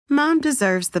Mom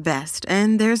deserves the best,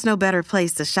 and there's no better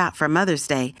place to shop for Mother's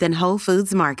Day than Whole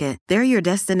Foods Market. They're your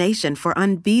destination for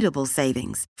unbeatable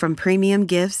savings, from premium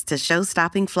gifts to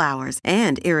show-stopping flowers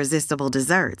and irresistible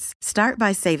desserts. Start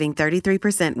by saving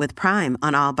 33% with Prime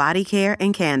on all body care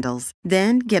and candles.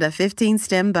 Then get a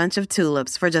 15-stem bunch of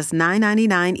tulips for just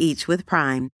 $9.99 each with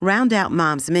Prime. Round out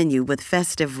Mom's menu with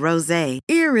festive rosé,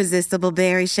 irresistible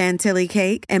berry chantilly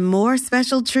cake, and more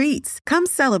special treats. Come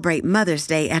celebrate Mother's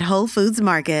Day at Whole Foods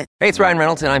Market. Hey, it's Ryan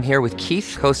Reynolds, and I'm here with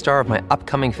Keith, co-star of my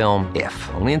upcoming film, If,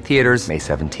 only in theaters May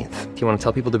 17th. Do you want to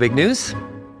tell people the big news?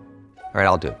 All right,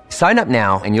 I'll do it. Sign up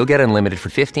now and you'll get unlimited for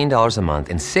 $15 a month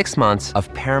and 6 months of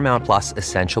Paramount Plus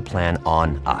Essential Plan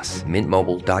on us.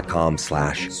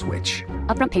 MintMobile.com/switch.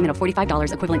 Upfront payment of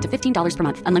 $45 equivalent to $15 per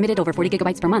month. Unlimited over 40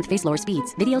 gigabytes per month. Face lower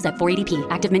speeds. Videos at 480p.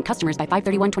 Active Mint customers by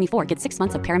 531.24 get 6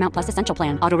 months of Paramount Plus Essential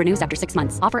Plan. Auto renews after 6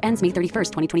 months. Offer ends May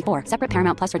 31st, 2024. Separate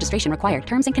Paramount Plus registration required.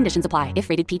 Terms and conditions apply if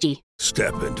rated PG.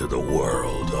 Step into the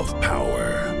world of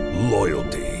power,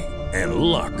 loyalty, and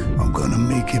luck. I'm gonna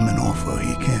make him an offer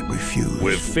he can't refuse.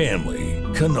 With family,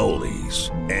 cannolis,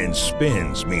 and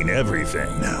spins mean everything.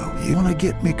 Now, you wanna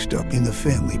get mixed up in the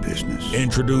family business.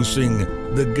 Introducing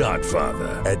The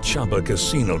Godfather at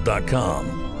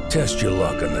ChumbaCasino.com. Test your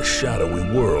luck in the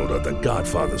shadowy world of The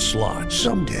Godfather slot.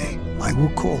 Someday, I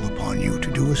will call upon you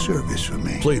to do a service for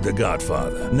me. Play The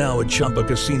Godfather now at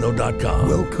ChumbaCasino.com.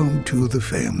 Welcome to the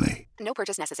family. No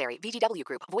purchase necessary. VGW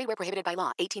Group. Void where prohibited by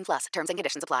law. 18 plus. Terms and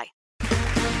conditions apply.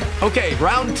 Okay,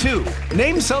 round two.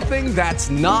 Name something that's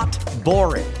not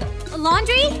boring. A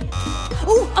laundry?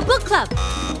 Ooh, a book club.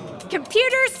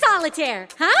 Computer solitaire,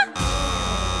 huh?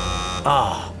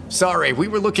 Ah, sorry, we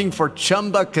were looking for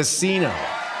Chumba Casino.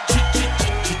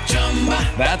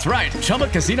 That's right,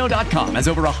 ChumbaCasino.com has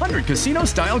over 100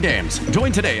 casino-style games.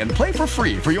 Join today and play for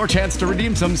free for your chance to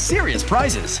redeem some serious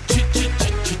prizes.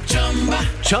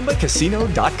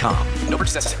 ChumbaCasino.com. No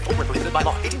purchase necessary. Void where prohibited by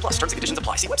law. 18 plus. Terms and conditions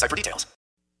apply. See website for details.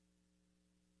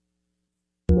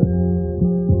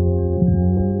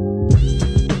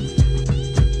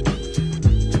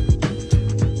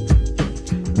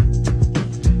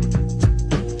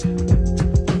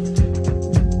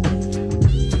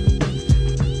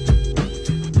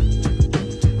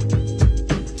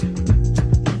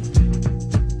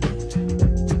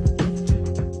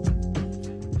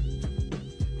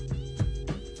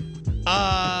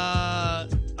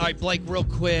 All right, Blake, real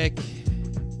quick.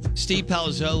 Steve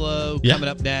Palazzolo coming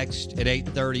up next at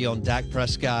 8:30 on Dak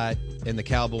Prescott and the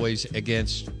Cowboys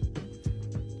against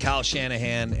Kyle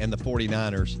Shanahan and the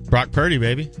 49ers. Brock Purdy,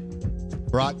 baby.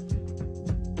 Brock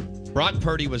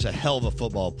Purdy was a hell of a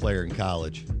football player in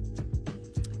college.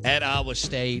 At Iowa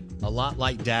State, a lot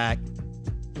like Dak,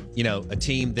 a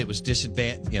team that was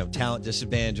talent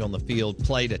disadvantage on the field,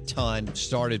 played a ton,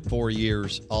 started 4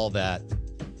 years, all that.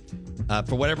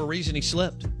 For whatever reason, he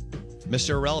slipped.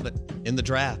 Mr. Irrelevant in the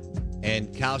draft.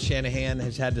 And Kyle Shanahan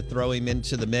has had to throw him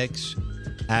into the mix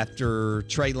after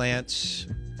Trey Lance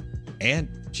and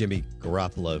Jimmy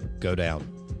Garoppolo go down.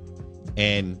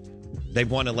 And they've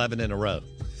won 11 in a row.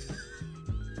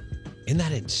 Isn't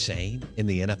that insane in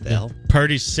the NFL? Yeah.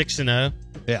 Purdy's 6-0.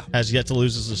 Yeah. Has yet to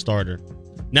lose as a starter.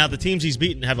 Now, the teams he's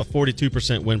beaten have a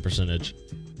 42% win percentage.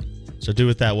 So do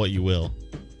with that what you will.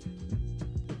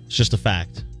 It's just a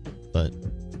fact. But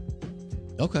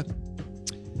okay.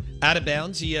 Out of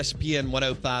Bounds, ESPN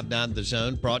 105.9 The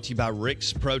Zone, brought to you by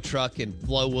Rick's Pro Truck in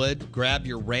Flowood. Grab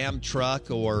your Ram truck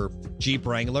or Jeep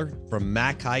Wrangler from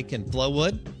Mack Hike in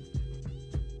Flowood.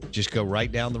 Just go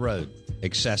right down the road.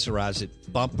 Accessorize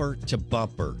it bumper to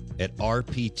bumper at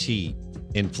RPT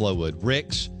in Flowood.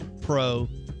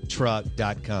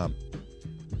 RicksProTruck.com.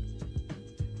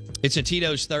 It's a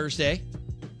Tito's Thursday,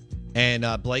 and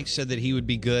Blake said that he would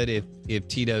be good if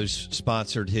Tito's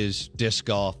sponsored his disc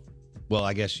golf. Well,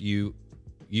 I guess you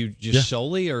just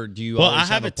solely, or do you always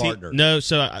have a partner? No,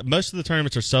 so most of the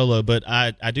tournaments are solo, but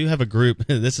I do have a group.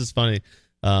 This is funny.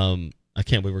 I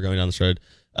can't believe we're going down this road.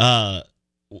 I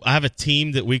have a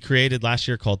team that we created last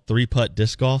year called 3-Putt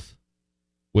Disc Golf,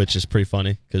 which is pretty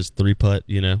funny because 3-putt,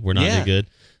 we're not any good.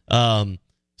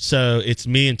 So it's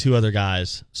me and 2 other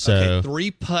guys. So okay,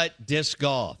 3-Putt Disc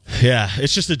Golf. Yeah,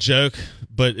 it's just a joke,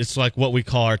 but it's like what we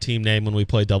call our team name when we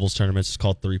play doubles tournaments. It's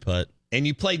called 3-Putt. And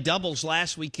you played doubles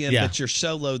last weekend, but you're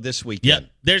solo this weekend.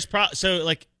 Yep. There's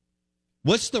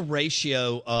what's the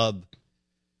ratio of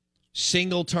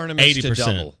single tournaments 80%, to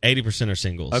double? 80% are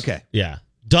singles. Okay. Yeah.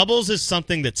 Doubles is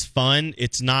something that's fun.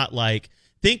 It's not like,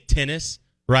 think tennis,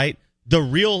 right?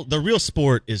 the real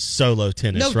sport is solo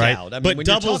tennis, No right? doubt. I mean, but when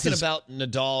you're doubles talking is about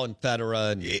Nadal and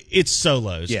Federer, and it's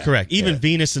solos, Yeah, correct. Even yeah.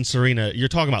 Venus and Serena, you're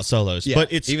talking about solos, yeah,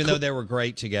 but it's even though they were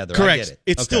great together, correct. I get it.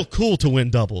 It's Okay. still cool to win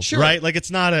doubles, Sure. right? Like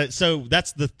it's not a so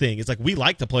that's the thing. It's like we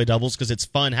like to play doubles because it's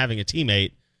fun having a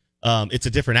teammate. It's a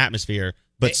different atmosphere,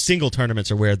 but single tournaments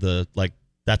are where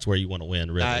that's where you want to win,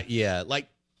 really.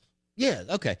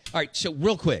 Okay. All right. So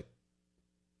real quick,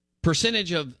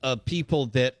 percentage of people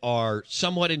that are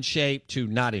somewhat in shape to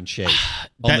not in shape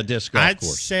on the disc golf I'd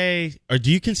course. say, or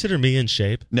do you consider me in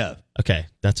shape? No. Okay,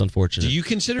 that's unfortunate. Do you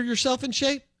consider yourself in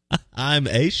shape? I'm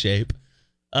a shape.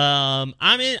 I'm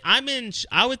in.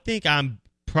 I would think I'm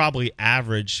probably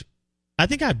average. I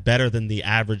think I'm better than the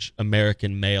average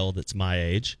American male that's my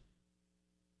age.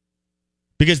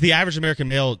 Because the average American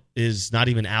male is not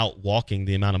even out walking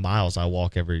the amount of miles I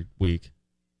walk every week.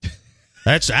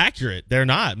 That's accurate. They're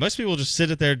not. Most people just sit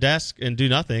at their desk and do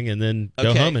nothing and then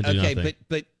go home and do nothing. Okay,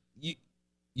 but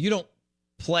you don't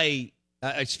play.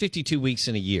 It's 52 weeks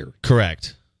in a year.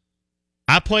 Correct.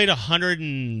 I played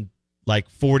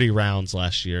 140 rounds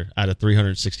last year out of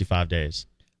 365 days.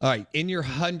 All right, in your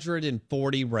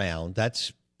 140 round,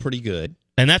 that's pretty good.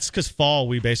 And that's because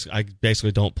fall I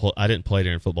basically don't pull. I didn't play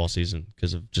during football season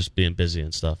because of just being busy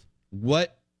and stuff.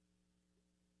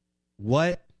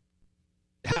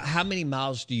 How many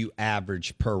miles do you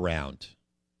average per round?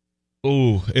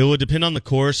 Ooh, it would depend on the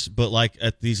course, but like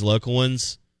at these local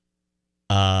ones,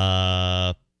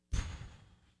 probably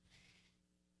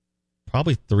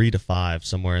 3 to 5,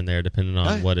 somewhere in there, depending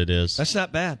on what it is. That's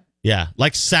not bad. Yeah,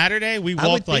 like Saturday we walked.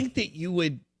 I would think that you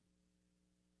would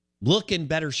look in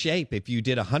better shape if you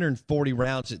did 140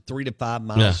 rounds at 3 to 5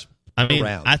 miles per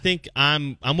round. I think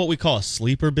I'm what we call a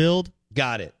sleeper build.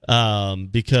 Got it.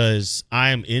 Because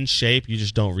I am in shape, you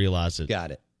just don't realize it.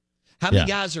 Got it. How many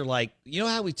guys are like, you know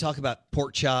how we talk about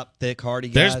pork chop, thick, hardy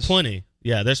guys? There's plenty.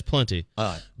 Yeah, there's plenty.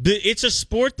 It's a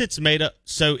sport that's made up,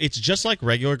 so it's just like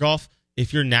regular golf.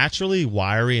 If you're naturally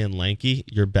wiry and lanky,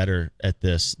 you're better at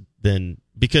this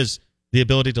because the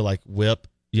ability to like whip,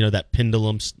 that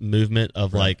pendulum movement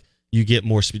of like you get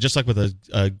more speed, just like with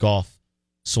a golf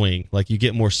swing. Like you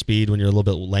get more speed when you're a little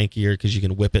bit lankier because you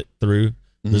can whip it through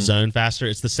the zone faster.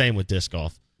 It's the same with disc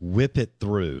golf. Whip it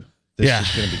through. This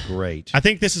is going to be great. I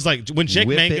think this is like when Jake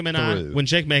Mangum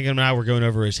and I were going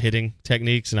over his hitting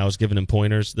techniques and I was giving him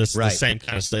pointers. This is the same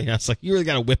kind of thing. I was like, you really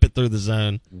got to whip it through the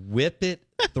zone. Whip it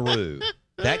through.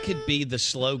 That could be the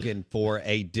slogan for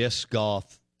a disc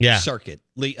golf circuit.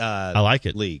 I like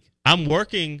it. League. I'm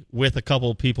working with a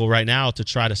couple of people right now to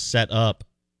try to set up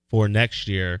for next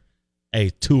year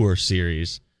a tour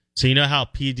series. So you know how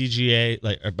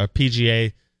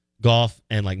PGA golf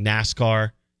and like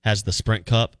NASCAR has the Sprint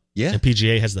Cup, and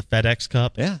PGA has the FedEx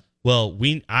Cup. Yeah. Well,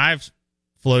 I've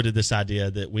floated this idea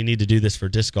that we need to do this for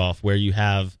disc golf, where you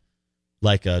have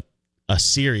like a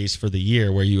series for the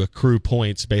year where you accrue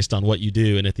points based on what you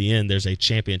do, and at the end there's a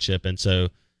championship, and so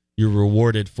you're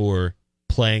rewarded for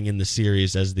playing in the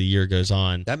series as the year goes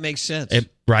on. That makes sense.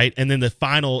 Right? And then the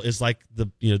final is like the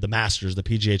Masters, the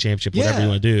PGA Championship, whatever you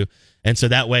want to do. And so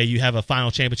that way you have a final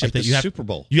championship like that you have Super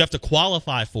Bowl. You have to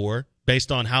qualify for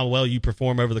based on how well you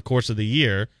perform over the course of the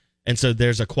year. And so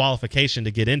there's a qualification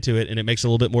to get into it, and it makes it a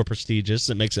little bit more prestigious.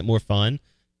 It makes it more fun.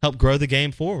 Help grow the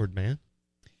game forward, man.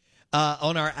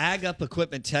 On our Ag Up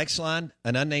Equipment text line,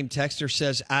 an unnamed texter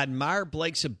says, I admire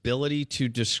Blake's ability to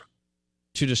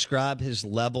describe his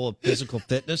level of physical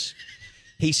fitness.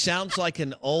 He sounds like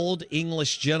an old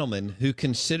English gentleman who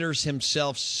considers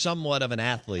himself somewhat of an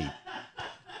athlete.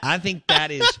 I think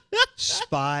that is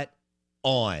spot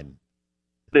on.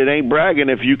 It ain't bragging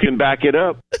if you can back it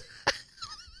up.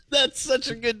 That's such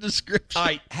a good description. All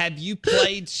right, have you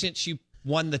played since you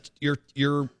won your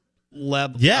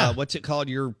level? Yeah. What's it called?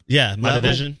 My level?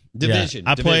 division. Division.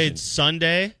 I played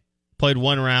Sunday, played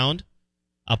 1 round.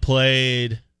 I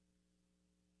played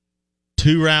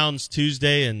 2 rounds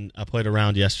Tuesday, and I played a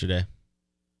round yesterday.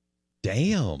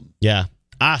 Damn. Yeah.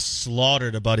 I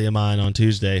slaughtered a buddy of mine on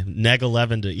Tuesday, neg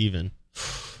 11 to even.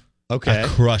 Okay. I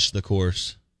crushed the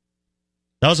course.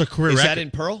 That was a career record. Is that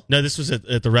in Pearl? No, this was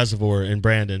at the Reservoir in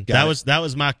Brandon. That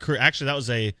was my career. Actually, that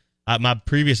was my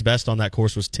previous best on that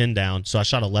course was 10 down, so I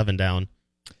shot 11 down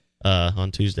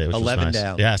on Tuesday, which 11 was nice.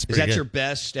 down. Yeah, it's pretty Is that good. your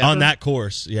best ever? On that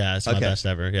course? Yeah, it's my best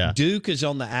ever. Yeah. Duke is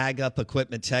on the Ag Up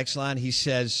Equipment text line. He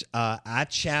says, I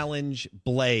challenge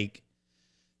Blake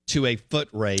to a foot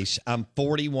race. I'm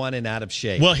 41 and out of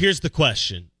shape. Well, here's the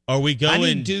question: are we going?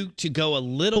 I need Duke to go a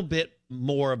little bit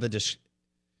more of a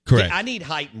correct. I need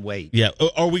height and weight. Yeah.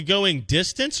 Are we going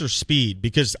distance or speed?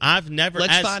 Because I've never.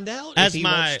 Let's find out if he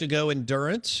wants to go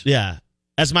endurance. Yeah.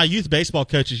 as my youth baseball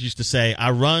coaches used to say,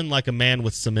 I run like a man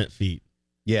with cement feet.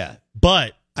 Yeah.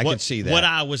 But I can see that. What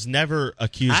I was never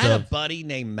accused of. I had a buddy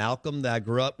named Malcolm that I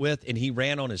grew up with, and he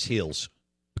ran on his heels.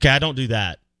 Okay, I don't do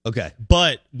that. Okay.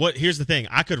 But here's the thing.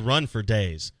 I could run for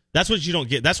days. That's what you don't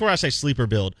get. That's where I say sleeper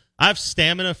build. I have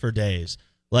stamina for days.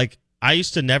 Like, I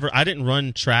didn't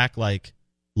run track, like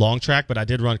long track, but I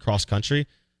did run cross country.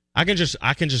 I can just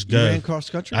go. You ran cross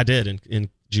country? I did in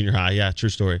junior high. Yeah, true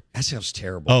story. That sounds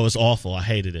terrible. Oh, it was awful. I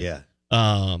hated it. Yeah.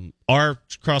 Our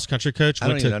cross country coach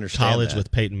went to college that.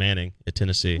 with Peyton Manning at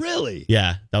Tennessee. Really?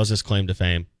 Yeah, that was his claim to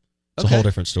fame. It's a whole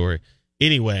different story.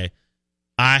 Anyway,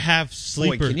 I have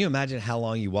sleeper. Boy, can you imagine how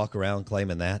long you walk around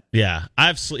claiming that? Yeah,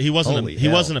 he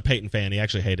wasn't a Peyton fan. He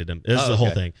actually hated him. This is the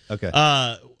whole thing. Okay.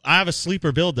 I have a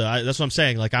sleeper build though. That's what I'm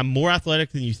saying. Like, I'm more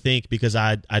athletic than you think because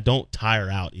I don't tire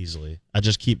out easily. I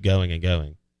just keep going and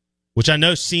going, which I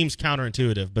know seems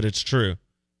counterintuitive, but it's true.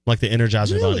 Like the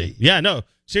Energizer Bunny. Yeah, no,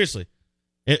 seriously.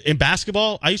 In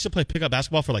basketball, I used to play pickup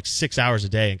basketball for like 6 hours a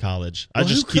day in college. I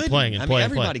just keep playing and playing.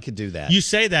 Everybody could do that. You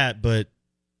say that, but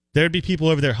there'd be people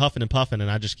over there huffing and puffing, and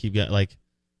I just keep getting like,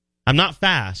 I'm not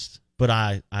fast, but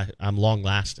I'm long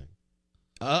lasting.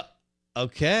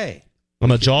 Okay.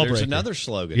 I'm a jawbreaker. There's another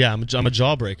slogan. Yeah, I'm a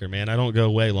jawbreaker, man. I don't go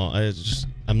way long.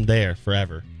 I'm there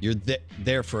forever. You're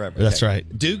there forever. Okay. That's right.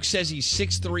 Duke says he's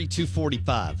 6'3",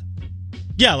 245.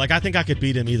 Yeah, like I think I could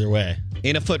beat him either way.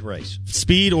 In a foot race.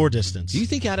 Speed or distance. Do you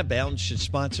think Out of Bounds should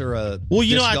sponsor a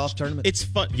golf tournament? It's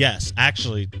fun. Yes,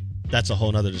 actually, that's a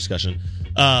whole other discussion.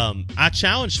 I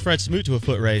challenged Fred Smoot to a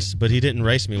foot race, but he didn't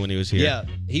race me when he was here. Yeah,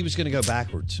 he was going to go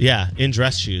backwards. Yeah, in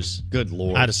dress shoes. Good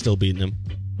Lord. I'd have still beaten him.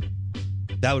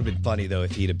 That would have been funny, though,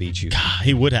 if he'd have beat you. God,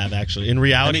 he would have, actually. In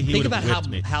reality, he would have whipped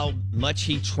me. Think about how much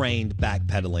he trained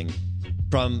backpedaling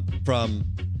from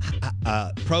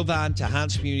Provine to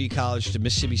Hines Community College to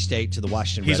Mississippi State to the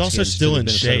Washington He's Redskins. also still in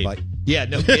shape. Yeah,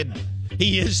 no kidding.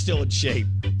 He is still in shape.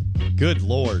 Good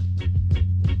Lord.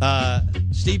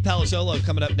 Steve Palazzolo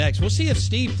coming up next. We'll see if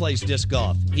Steve plays disc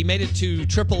golf. He made it to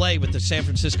AAA with the San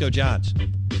Francisco Giants.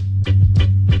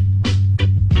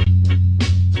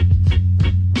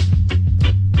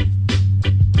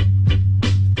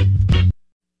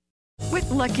 With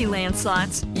Lucky Land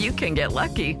Slots, you can get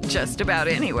lucky just about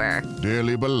anywhere.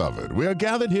 Dearly beloved, we are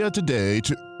gathered here today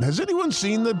to... Has anyone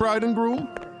seen the bride and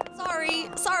groom?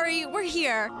 Sorry, we're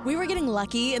here. We were getting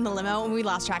lucky in the limo and we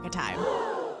lost track of time.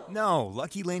 No,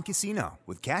 Lucky Land Casino,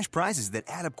 with cash prizes that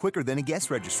add up quicker than a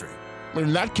guest registry.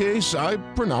 In that case, I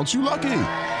pronounce you lucky.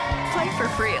 Play for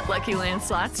free at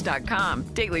LuckyLandSlots.com.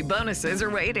 Daily bonuses are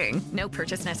waiting. No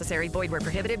purchase necessary. Void where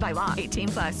prohibited by law.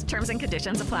 18+. Terms and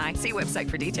conditions apply. See website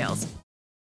for details.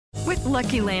 With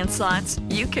Lucky Land Slots,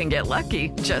 you can get lucky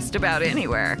just about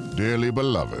anywhere. Dearly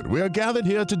beloved, we are gathered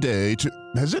here today to...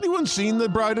 Has anyone seen the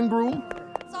bride and groom?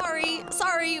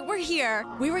 Sorry, we're here.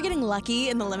 We were getting lucky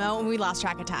in the limo and we lost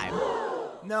track of time.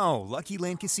 No, Lucky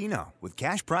Land Casino, with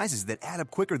cash prizes that add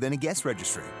up quicker than a guest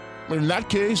registry. In that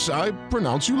case, I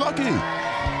pronounce you lucky.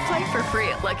 Play for free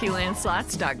at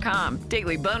LuckyLandSlots.com.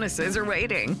 Daily bonuses are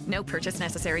waiting. No purchase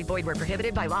necessary. Void where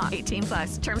prohibited by law.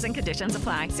 18+. Terms and conditions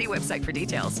apply. See website for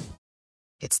details.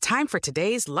 It's time for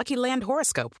today's Lucky Land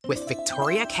horoscope with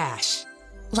Victoria Cash.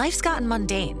 Life's gotten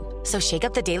mundane, so shake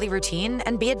up the daily routine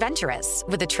and be adventurous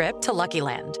with a trip to Lucky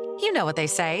Land. You know what they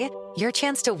say. Your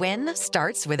chance to win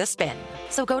starts with a spin.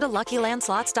 So go to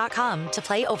LuckyLandSlots.com to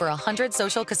play over 100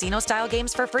 social casino-style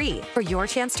games for free for your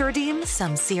chance to redeem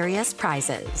some serious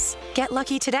prizes. Get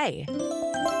lucky today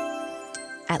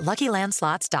at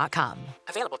LuckyLandSlots.com.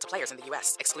 Available to players in the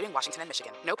U.S., excluding Washington and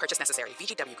Michigan. No purchase necessary.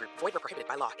 VGW Group. Void where prohibited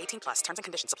by law. 18+. Terms and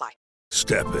conditions apply.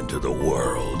 Step into the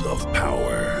world of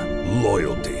power,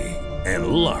 loyalty, and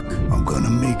luck. I'm gonna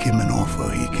make him an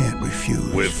offer he can't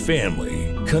refuse. With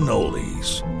family,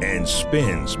 cannolis, and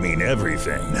spins mean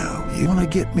everything. Now, you wanna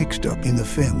get mixed up in the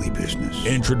family business.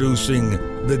 Introducing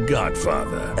The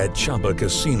Godfather at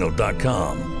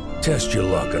ChumbaCasino.com. Test your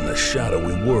luck in the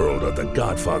shadowy world of The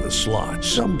Godfather slot.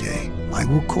 Someday, I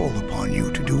will call upon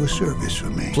you to do a service for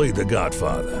me. Play The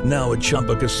Godfather, now at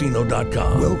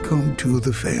ChumbaCasino.com. Welcome to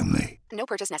the family. No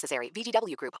purchase necessary.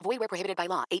 VGW Group. Void where prohibited by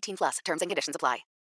law. 18+. Terms and conditions apply.